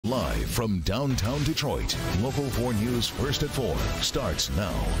Live from downtown Detroit, Local 4 News First at 4 starts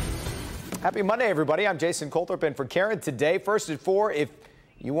now. Happy Monday, everybody. I'm Jason Colthorpe in for Karen today. First at 4, if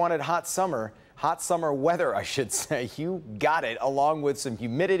you wanted hot summer weather, I should say, you got it, along with some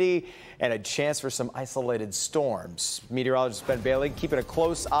humidity and a chance for some isolated storms. Meteorologist Ben Bailey keeping a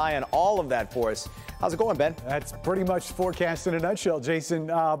close eye on all of that for us. How's it going, Ben? That's pretty much forecast in a nutshell, Jason.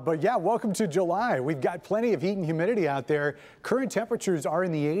 But yeah, welcome to July. We've got plenty of heat and humidity out there. Current temperatures are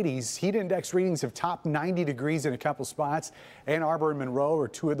in the 80s. Heat index readings have topped 90 degrees in a couple spots. Ann Arbor and Monroe are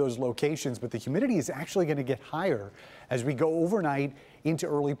two of those locations, but the humidity is actually going to get higher as we go overnight into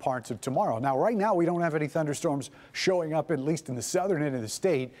early parts of tomorrow. Now, right now, we don't have any thunderstorms showing up, at least in the southern end of the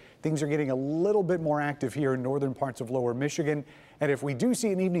state. Things are getting a little bit more active here in northern parts of lower Michigan. And if we do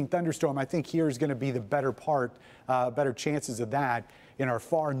see an evening thunderstorm, I think here is going to be the better chances of that in our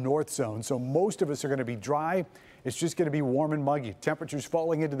far north zone. So most of us are going to be dry. It's just going to be warm and muggy. Temperatures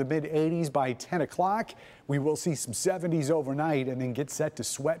falling into the mid 80s by 10 o'clock. We will see some 70s overnight and then get set to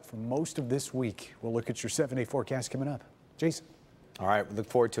sweat for most of this week. We'll look at your 7-day forecast coming up. Jason. All right, we look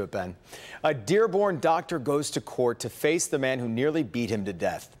forward to it, Ben. A Dearborn doctor goes to court to face the man who nearly beat him to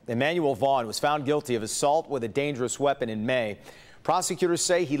death. Emmanuel Vaughn was found guilty of assault with a dangerous weapon in May. Prosecutors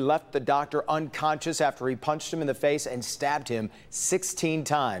say he left the doctor unconscious after he punched him in the face and stabbed him 16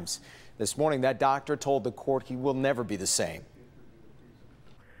 times. This morning, that doctor told the court he will never be the same.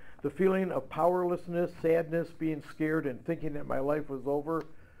 The feeling of powerlessness, sadness, being scared, and thinking that my life was over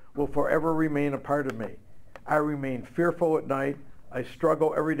will forever remain a part of me. I remain fearful at night. I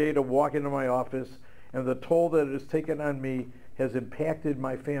struggle every day to walk into my office, and the toll that it has taken on me has impacted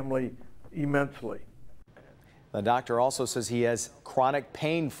my family immensely. The doctor also says he has chronic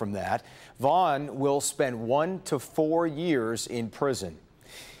pain from that. Vaughn will spend 1 to 4 years in prison.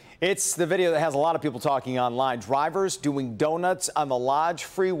 It's the video that has a lot of people talking online. Drivers doing donuts on the Lodge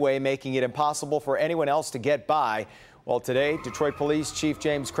Freeway, making it impossible for anyone else to get by. Well, today, Detroit Police Chief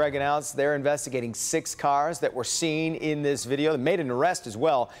James Craig announced they're investigating 6 cars that were seen in this video. They made an arrest as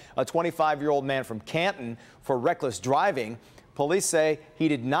well, a 25-year-old man from Canton for reckless driving. Police say he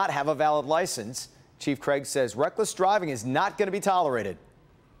did not have a valid license. Chief Craig says reckless driving is not going to be tolerated.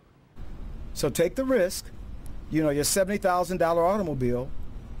 So take the risk. You know, your $70,000 automobile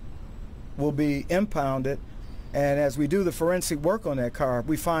will be impounded, and as we do the forensic work on that car,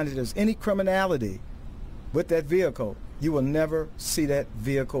 we find that there's any criminality with that vehicle, you will never see that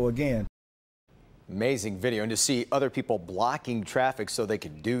vehicle again. Amazing video, and to see other people blocking traffic so they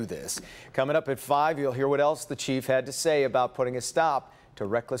could do this. Coming up at 5, you'll hear what else the chief had to say about putting a stop to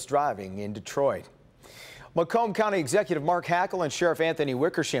reckless driving in Detroit. Macomb County Executive Mark Hackel and Sheriff Anthony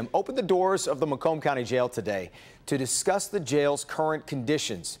Wickersham opened the doors of the Macomb County Jail today to discuss the jail's current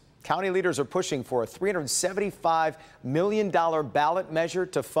conditions. County leaders are pushing for a $375 million ballot measure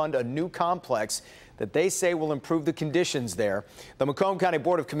to fund a new complex that they say will improve the conditions there. The Macomb County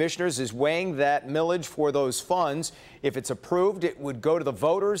Board of Commissioners is weighing that millage for those funds. If it's approved, it would go to the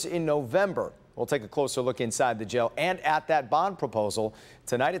voters in November. We'll take a closer look inside the jail and at that bond proposal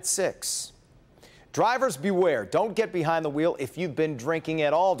tonight at 6. Drivers beware. Don't get behind the wheel if you've been drinking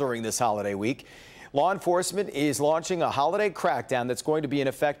at all during this holiday week. Law enforcement is launching a holiday crackdown that's going to be in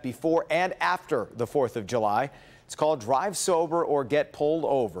effect before and after the 4th of July. It's called Drive Sober or Get Pulled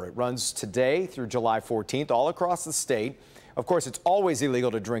Over. It runs today through July 14th all across the state. Of course, it's always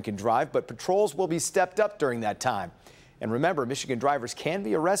illegal to drink and drive, but patrols will be stepped up during that time. And remember, Michigan drivers can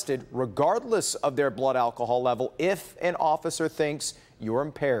be arrested regardless of their blood alcohol level if an officer thinks you're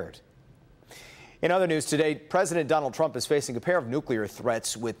impaired. In other news today, President Donald Trump is facing a pair of nuclear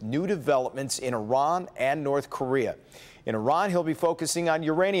threats with new developments in Iran and North Korea. In Iran, he'll be focusing on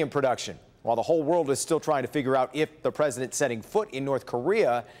uranium production, while the whole world is still trying to figure out if the president setting foot in North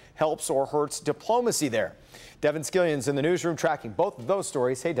Korea helps or hurts diplomacy there. Devin Skillion's in the newsroom tracking both of those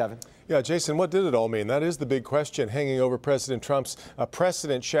stories. Hey, Devin. Yeah, Jason, what did it all mean? That is the big question hanging over President Trump's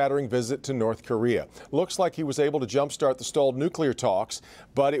precedent-shattering visit to North Korea. Looks like he was able to jumpstart the stalled nuclear talks,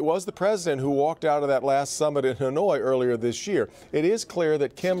 but it was the president who walked out of that last summit in Hanoi earlier this year. It is clear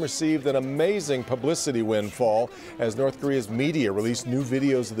that Kim received an amazing publicity windfall as North Korea's media released new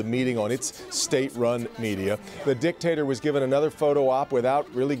videos of the meeting on its state-run media. The dictator was given another photo op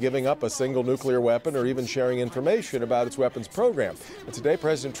without really giving up a single nuclear weapon or even sharing information about its weapons program. And today,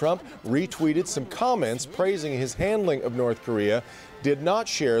 President Trump retweeted some comments praising his handling of North Korea. Did not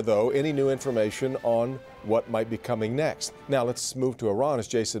share, though, any new information on what might be coming next. Now let's move to Iran, as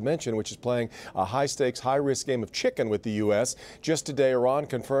Jason mentioned, which is playing a high-stakes, high-risk game of chicken with the U.S. Just today, Iran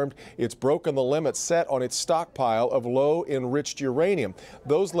confirmed it's broken the limits set on its stockpile of low-enriched uranium.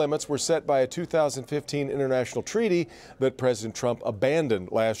 Those limits were set by a 2015 international treaty that President Trump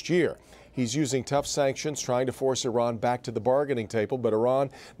abandoned last year. He's using tough sanctions, trying to force Iran back to the bargaining table, but Iran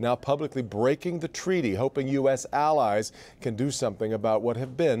now publicly breaking the treaty, hoping U.S. allies can do something about what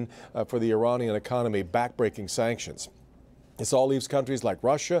have been, for the Iranian economy, backbreaking sanctions. This all leaves countries like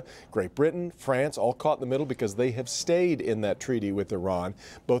Russia, Great Britain, France, all caught in the middle because they have stayed in that treaty with Iran.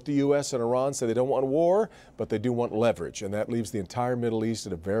 Both the U.S. and Iran say they don't want war, but they do want leverage, and that leaves the entire Middle East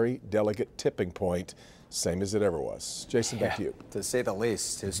at a very delicate tipping point. Same as it ever was. Jason, back to you. To say the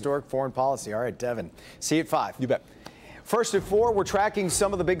least. Historic foreign policy. All right, Devin. See you at 5. You bet. First at 4, we're tracking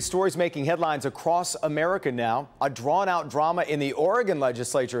some of the big stories making headlines across America now. A drawn-out drama in the Oregon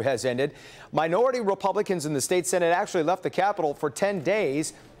legislature has ended. Minority Republicans in the state Senate actually left the Capitol for 10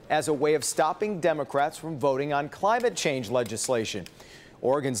 days as a way of stopping Democrats from voting on climate change legislation.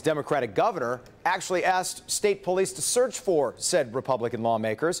 Oregon's Democratic governor actually asked state police to search for said Republican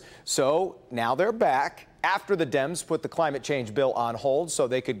lawmakers. So now they're back after the Dems put the climate change bill on hold so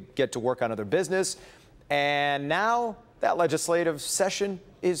they could get to work on other business. And now that legislative session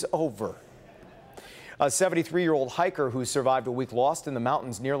is over. A 73-year-old hiker who survived a week lost in the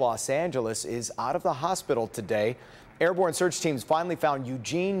mountains near Los Angeles is out of the hospital today. Airborne search teams finally found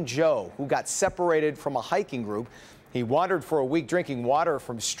Eugene Joe, who got separated from a hiking group. He wandered for a week drinking water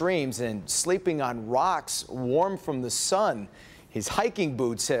from streams and sleeping on rocks warm from the sun. His hiking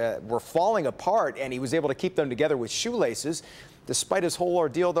boots were falling apart, and he was able to keep them together with shoelaces. Despite his whole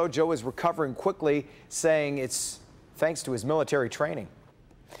ordeal, though, Joe is recovering quickly, saying it's thanks to his military training.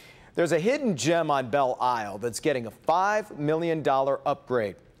 There's a hidden gem on Belle Isle that's getting a $5 million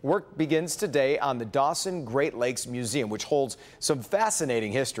upgrade. Work begins today on the Dawson Great Lakes Museum, which holds some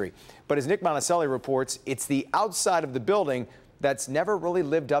fascinating history. But as Nick Monticelli reports, it's the outside of the building that's never really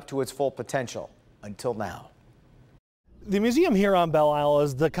lived up to its full potential until now. The museum here on Belle Isle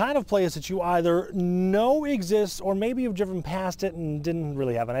is the kind of place that you either know exists or maybe you've driven past it and didn't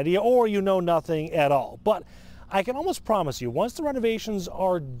really have an idea, or you know nothing at all. But I can almost promise you, once the renovations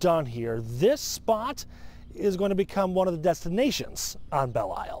are done here, this spot is going to become one of the destinations on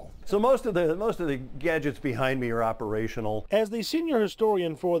Belle Isle. So most of the gadgets behind me are operational. As the senior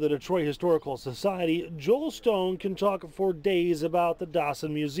historian for the Detroit Historical Society, Joel Stone can talk for days about the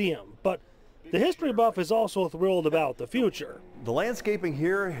Dawson Museum, but the history buff is also thrilled about the future. The landscaping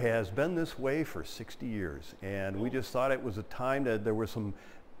here has been this way for 60 years, and we just thought it was a time that there were some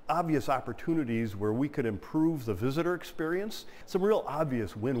obvious opportunities where we could improve the visitor experience, some real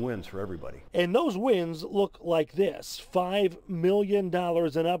obvious win-wins for everybody. And those wins look like this: $5 million in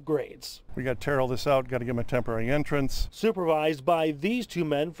upgrades. We got to tear all this out, got to give them a temporary entrance. Supervised by these two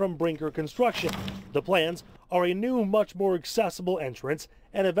men from Brinker Construction. The plans are a new, much more accessible entrance,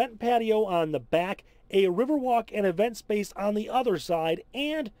 an event patio on the back, a riverwalk and event space on the other side,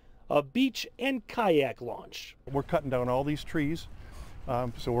 and a beach and kayak launch. We're cutting down all these trees.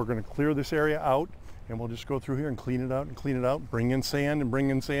 So we're going to clear this area out, and we'll just go through here and clean it out and clean it out, bring in sand and bring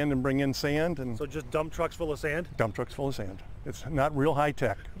in sand and bring in sand. And so just dump trucks full of sand? Dump trucks full of sand. It's not real high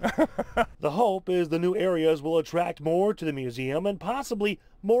tech. The hope is the new areas will attract more to the museum and possibly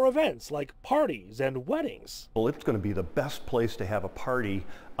more events like parties and weddings. Well, it's going to be the best place to have a party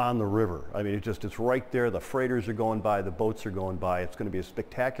on the river. I mean, it's right there. The freighters are going by, the boats are going by. It's going to be a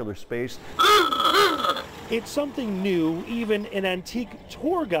spectacular space. It's something new even an antique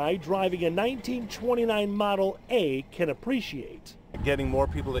tour guide driving a 1929 Model A can appreciate. Getting more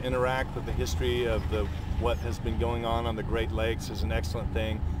people to interact with the history of what has been going on the Great Lakes is an excellent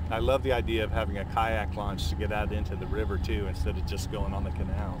thing. I love the idea of having a kayak launch to get out into the river too, instead of just going on the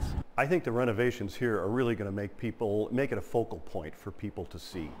canals. I think the renovations here are really going to make it a focal point for people to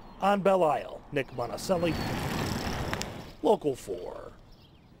see. On Belle Isle, Nick Monticelli, Local 4.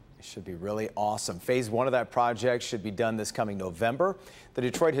 It should be really awesome. Phase 1 of that project should be done this coming November. The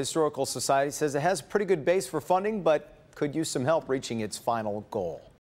Detroit Historical Society says it has a pretty good base for funding, but could use some help reaching its final goal.